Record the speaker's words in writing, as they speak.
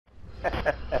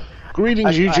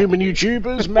Greetings, YouTube and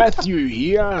YouTubers. Matthew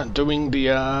here, doing the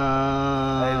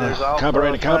there's also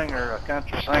Carburetor Cup. A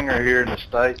country singer here in the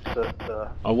States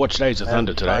that I watched Days of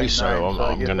Thunder today, so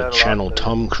I'm going to channel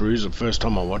Tom Cruise. The first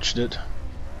time I watched it.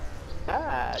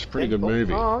 It's a pretty good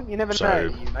movie. Oh, you never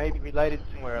know. You may be related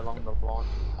somewhere along the line.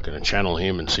 Going to channel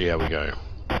him and see how we go.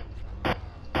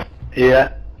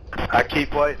 Yeah, I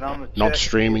keep waiting on the check. Not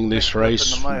streaming this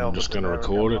race. I'm just going to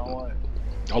record it.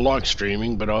 I like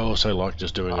streaming, but I also like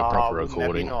just doing a proper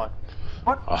recording. I'll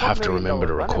have to remember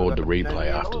to record the replay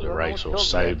after the race or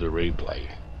save the replay.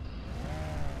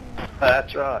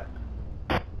 That's right.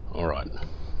 Alright.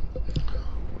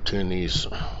 We'll turn these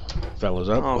fellas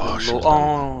up.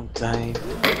 Oh, dang.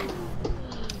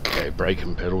 Okay, brake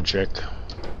and pedal check.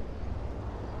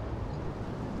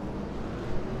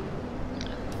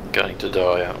 Going to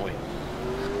die, aren't we?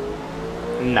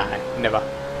 No, never.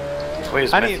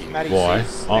 Where's Matthew? Why?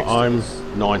 I'm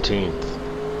 19th.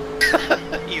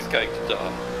 He's going to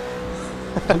die.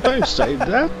 Don't say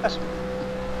that.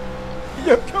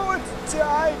 You're going to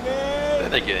die, man.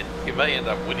 Then again, you may end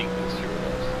up winning this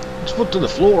race. It's foot to the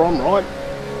floor, I'm right.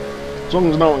 As long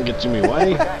as no one gets in my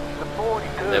way.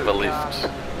 Never lift,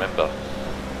 remember.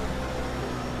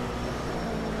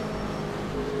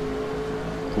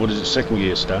 What is it, second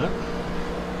gear start?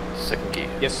 Second gear.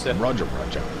 Yes, sir. Roger,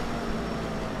 roger.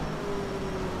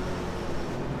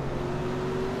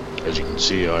 As you can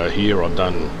see here, I've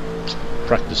done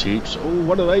practice heaps. Oh,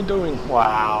 what are they doing?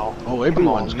 Wow. Oh,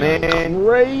 everyone's going man.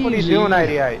 crazy. What are you doing,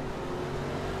 88?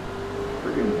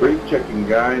 Freaking brake checking,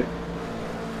 guys.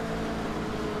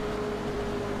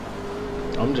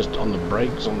 I'm just on the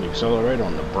brakes, on the accelerator,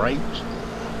 on the brakes.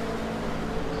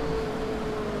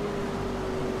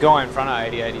 Guy in front of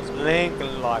 88 is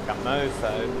blinking like a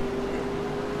mofo.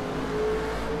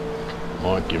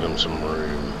 Might give him some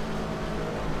room.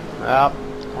 Well,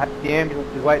 the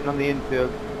ambulance is waiting on the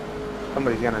infield.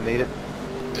 Somebody's going to need it.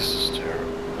 This is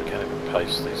terrible. They can't even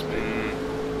pace these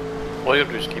people. All you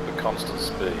have to do is keep a constant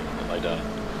speed, and they don't.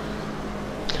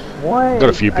 Why? Got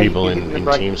a few people in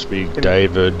TeamSpeak.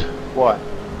 David. What?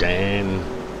 Dan.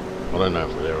 I don't know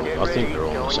if they're all. I think they're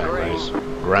all in the same race.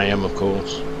 Graham, of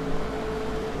course.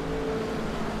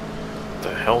 What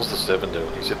the hell's the 7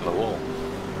 doing? He's hitting the wall.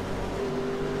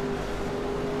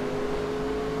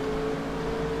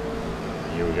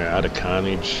 Here we go, out of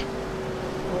carnage.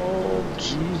 Oh,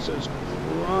 Jesus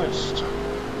Christ.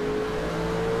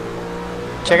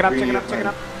 Check it up, check it up, check it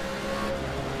up.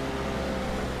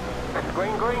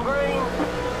 Green, green, green.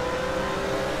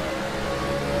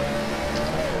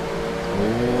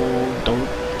 Oh, don't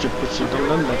you push it on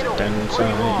the left hand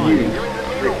side. You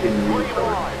freaking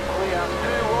retard.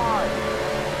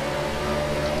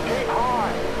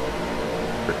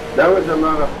 That was a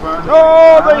lot of fun.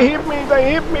 Oh, they hit me,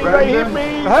 they hit me, they hit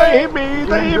me, they hit me,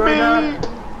 they hit me.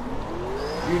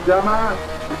 You dumbass.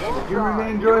 Did you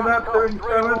really enjoy that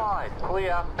 37?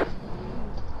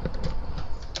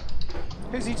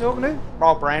 Who's he talking to?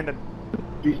 Oh, Brandon.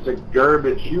 Piece of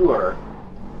garbage you are.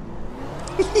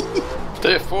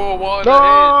 They're 4 wide No!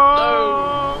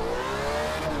 ahead.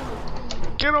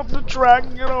 No! Get off the track,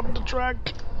 get off the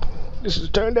track. This has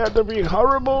turned out to be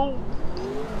horrible.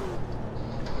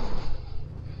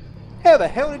 How the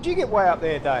hell did you get way up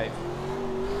there, Dave?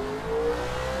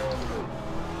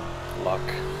 Luck.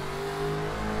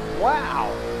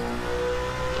 Wow.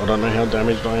 I don't know how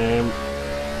damaged I am.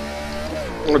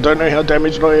 I don't know how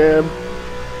damaged I am.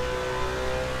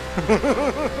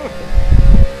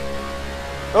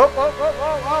 Oh,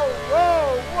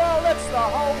 whoa, that's the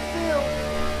whole field.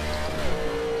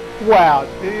 Wow,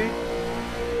 dude.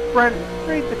 Brandon,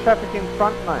 read the traffic in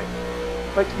front, mate.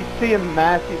 Like you see a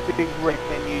massive big wreck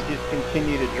and you just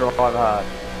continue to drive hard.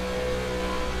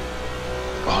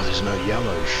 Oh, there's no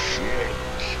yellow shit.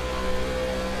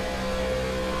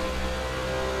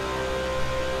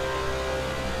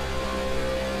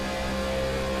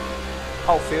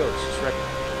 Whole field's just wrecking.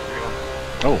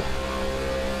 Oh.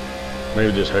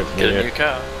 Maybe just hope for Get a new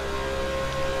car.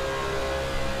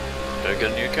 Go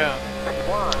get a new car.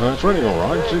 No, it's running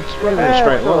alright. It's running in a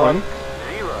straight line.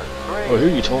 Oh, who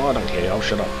you talking? I don't care. I'll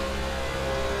shut up.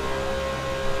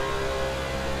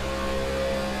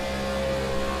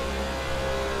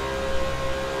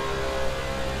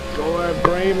 Go have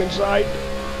Graham inside.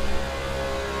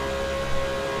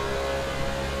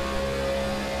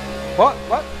 What?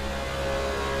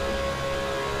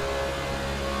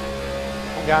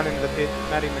 I'm going into the pit.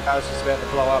 Matty McCar's just about to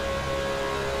blow up.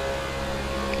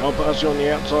 I'll pass you on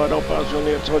the outside. I'll pass you on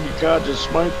the outside. Your car just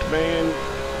smoked, man.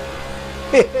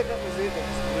 That was it. That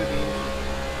just blew the engine.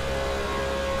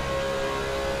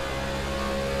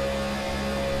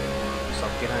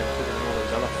 Stop getting and flipping all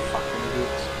those other fucking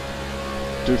idiots.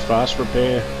 Do fast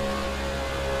repair.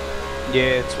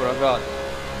 Yeah, it's what I got.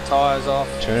 Tyres off,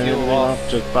 Turn fuel everything off, up,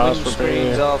 just fast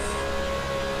windscreens repair. off.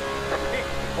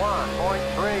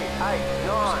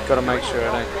 61.389. Got to make sure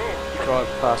I don't drive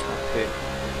past my pit.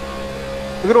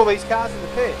 Look at all these cars in the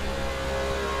pit.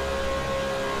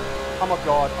 Oh my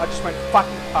god, I just went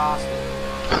fucking past it.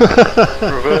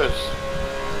 Reverse.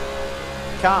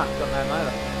 Can't, got no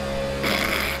motor.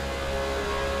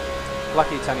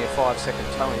 Lucky it's only a 5-second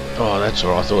towing. Oh, that's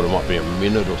alright. I thought it might be a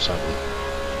minute or something.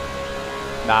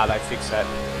 Nah, they fixed that,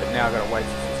 but now I've got to wait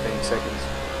for 15 seconds.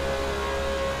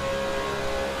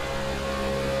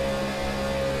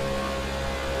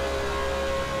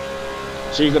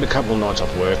 So you've got a couple of nights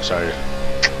off work, so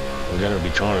we're going to be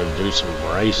trying to do some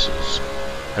races.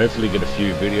 Hopefully get a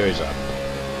few videos up.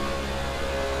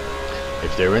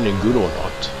 If they're any good or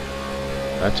not,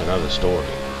 that's another story.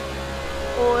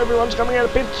 Oh, everyone's coming out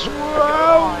of pits.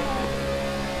 Whoa!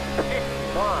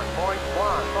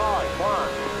 51.151.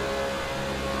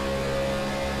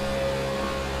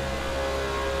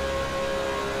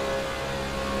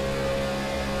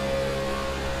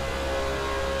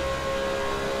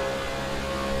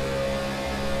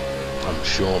 I'm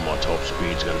sure my top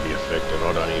speed's going to be affected.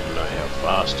 I don't even know how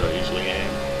fast I usually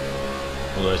am.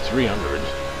 Although 300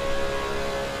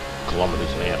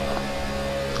 kilometers an hour.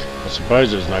 I suppose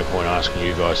there's no point asking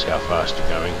you guys how fast you're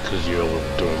going, because you're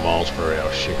doing miles per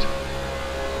hour shit.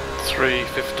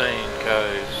 315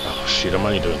 k's. Oh shit, I'm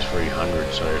only doing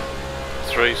 300, so...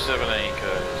 317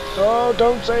 k's. Oh,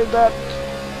 don't say that!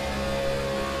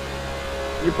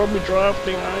 You're probably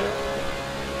drafting, are you?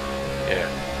 Yeah.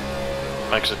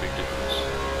 Makes a big difference.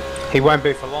 He won't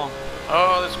be for long.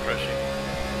 Oh, that's crashing.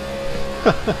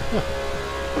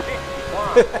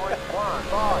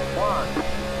 51.151.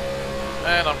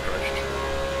 And I'm crashed.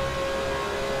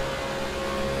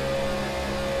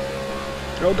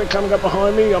 Oh, they're coming up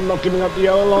behind me. I'm not giving up the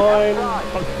yellow line.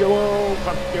 Fuck you all,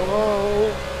 fuck you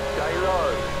all. Stay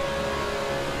low.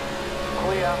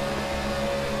 Clear.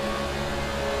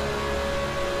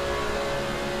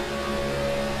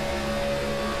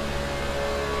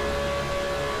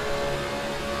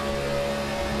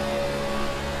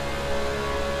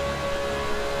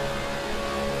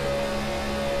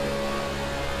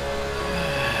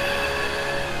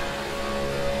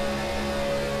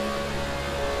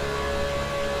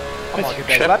 I might get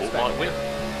those Chapel laps back. might win.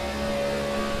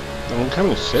 I'm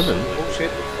coming 7.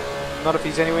 Bullshit. Not if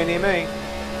he's anywhere near me.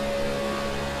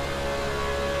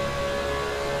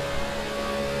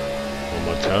 Well,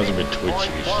 my car's a bit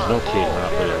twitchy. She's not keeping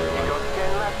up with everyone. Got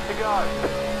 10 laps to go.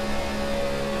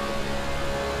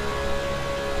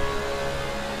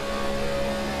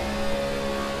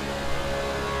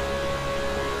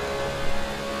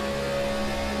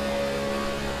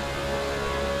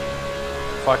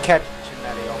 If I catch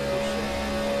Matty, I'll push it.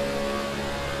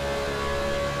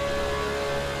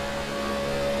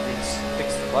 It's fix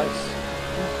the place.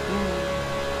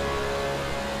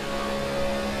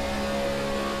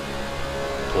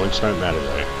 Points don't matter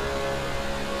though.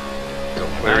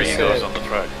 Where are you Nice, guys on the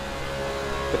track?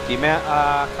 But the amount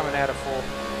coming out of 4.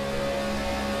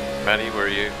 Matty, where are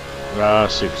you?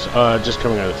 6. Just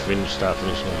coming out of the start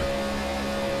finish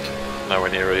line. Nowhere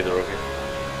near either of you.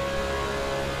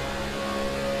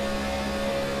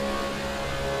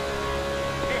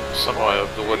 Somehow I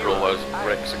avoided all those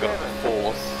wrecks. I got to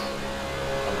 4th.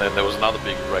 And then there was another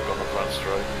big wreck on the front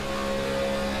straight.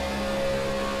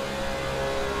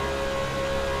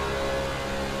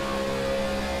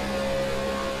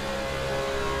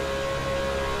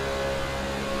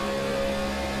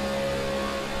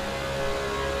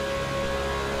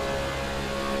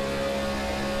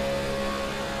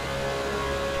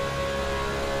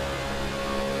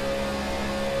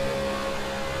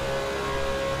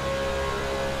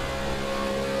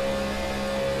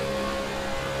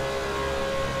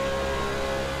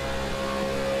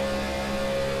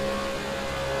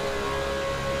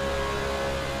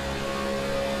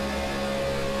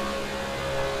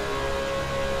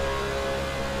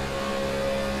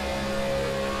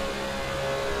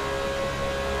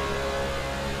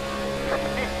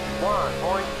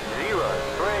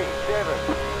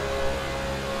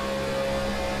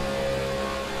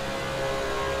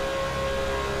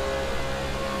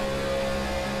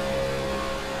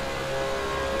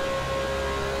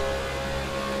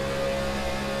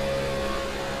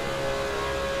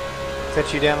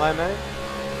 Set you down low, mate?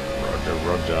 Roger,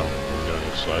 roger. I'm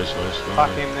going slow.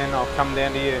 Fuck him then, I'll come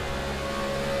down to you.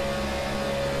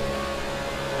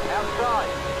 Outside.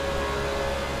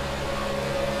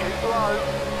 Keep low.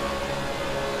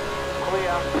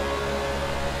 Clear.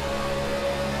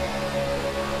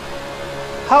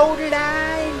 Hold the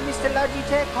line, Mr.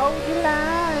 Logitech, hold the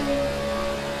line.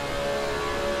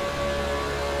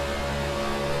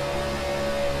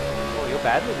 Oh, you're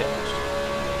badly damaged.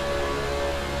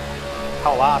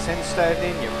 Whole arse end stoved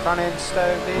in, your front end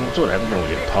stoved in. That's what happens when we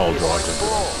get pole drive to the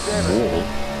wall.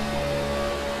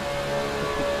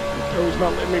 Oh, he's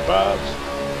not letting me pass.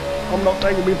 I'm not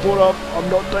taking my foot off. I'm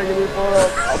not taking my foot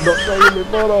off. I'm not taking my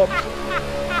foot off.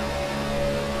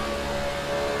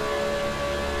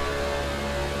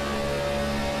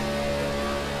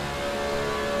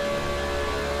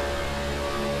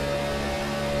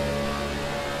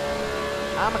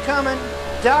 I'm a-coming.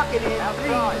 Docking in.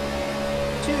 Outside.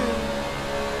 3, 2,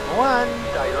 1.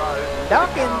 Stay low.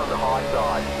 Docking. On the high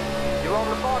side. You're on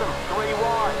the bottom. 3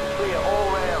 wide. Clear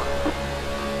all round.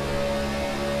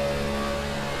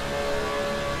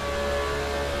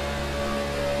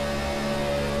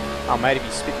 Oh, mate, if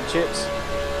you spitting chips.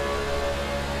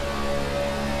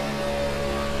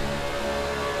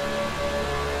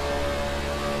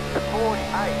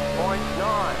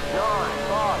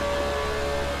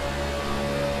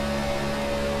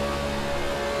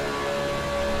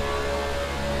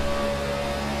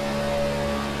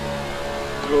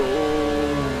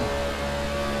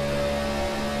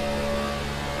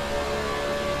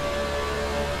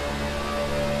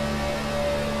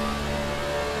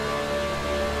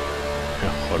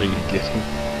 What are you getting?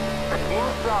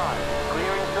 Inside.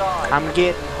 Clear inside. I'm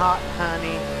getting hot,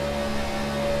 honey.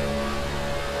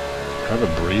 Have a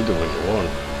breather when you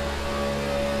want.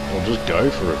 Well, just go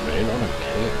for it, man. I don't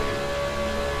care.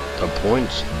 The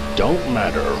points don't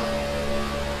matter.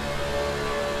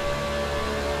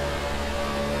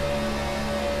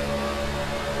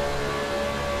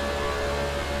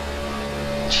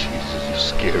 Jesus, you're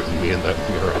scaring me in that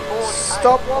mirror.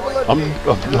 Stop wobbling.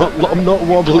 I'm not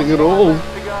wobbling at all.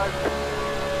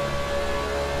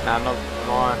 Nah, not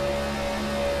mine.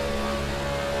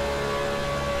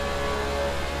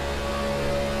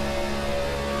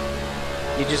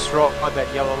 You just ride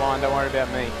that yellow line, don't worry about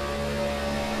me.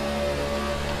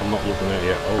 I'm not looking at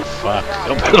you. Oh, fuck.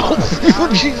 Oh,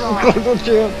 Jesus Christ, watch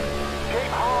out.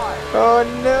 Oh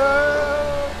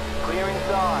no! Clear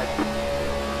inside.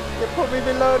 You put me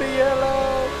below the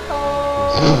yellow.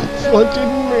 Oh no! I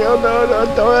didn't mean that.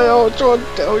 I'm trying to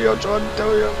tell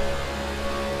you.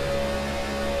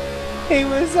 He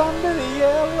was under the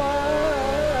yellow.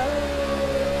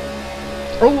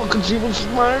 Oh, I can see the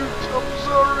smoke. I'm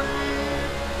sorry.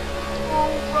 Oh,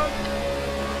 fuck.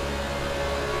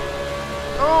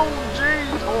 Oh, jeez.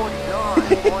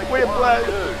 49. We're black.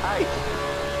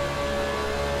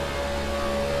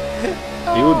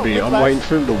 He would be. I'm waiting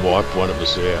for him to wipe one of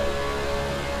us out.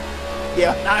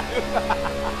 Yeah, no.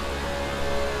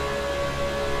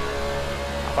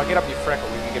 If I get up your freckle,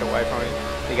 we can get away from him.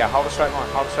 You go, hold a straight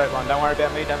line, don't worry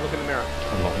about me, don't look in the mirror.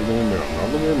 I'm not looking in the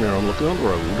mirror, I'm looking on the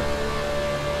road.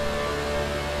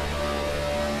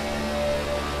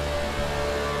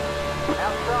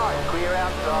 Outside, clear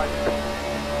outside.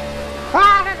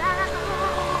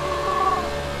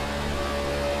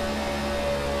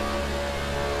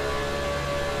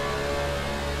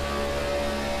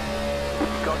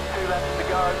 You've got 2 laps to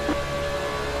go.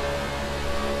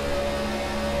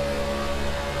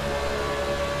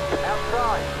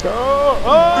 Outside.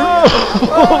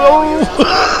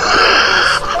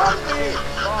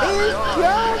 He's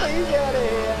gone, he's out of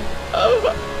here.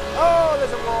 Oh,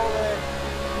 there's a wall there.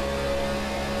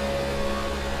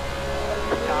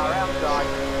 Car outside.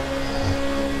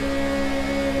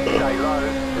 Stay low.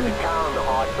 There's a car on the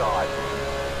high side.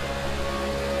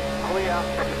 Clear.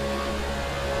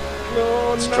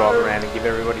 Let's drive around and give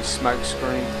everybody smoke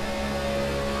screen.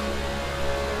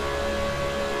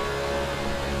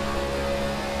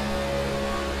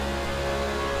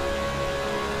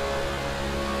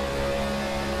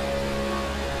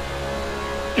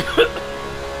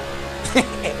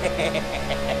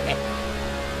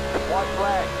 White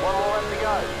flag. 1 more lap to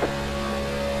go.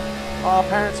 Oh,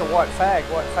 parents are white fag.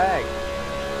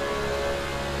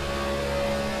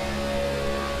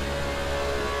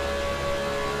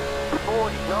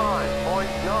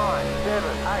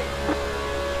 49.978.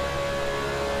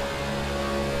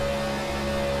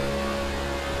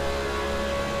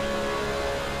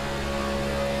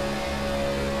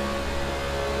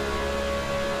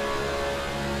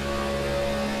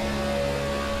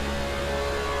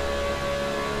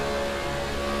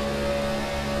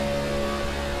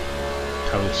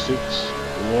 Coming 6.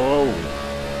 Whoa.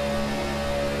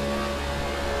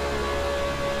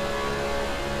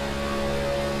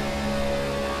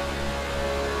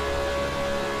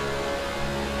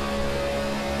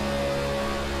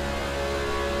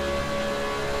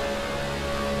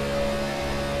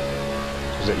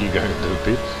 Is that you going to the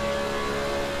pits?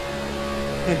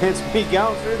 It's me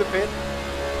going through the pit.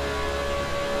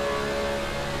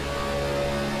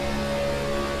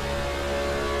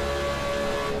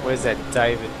 Where's that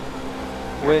David?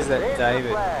 Where's that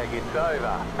David? Flag, it's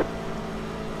over.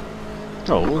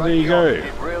 Oh, well, there you go.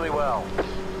 Did really well.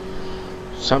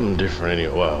 Something different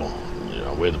anyway. Well, you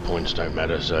know, where the points don't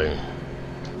matter, so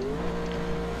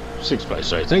 6th place.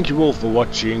 So thank you all for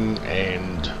watching,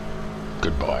 and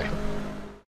goodbye.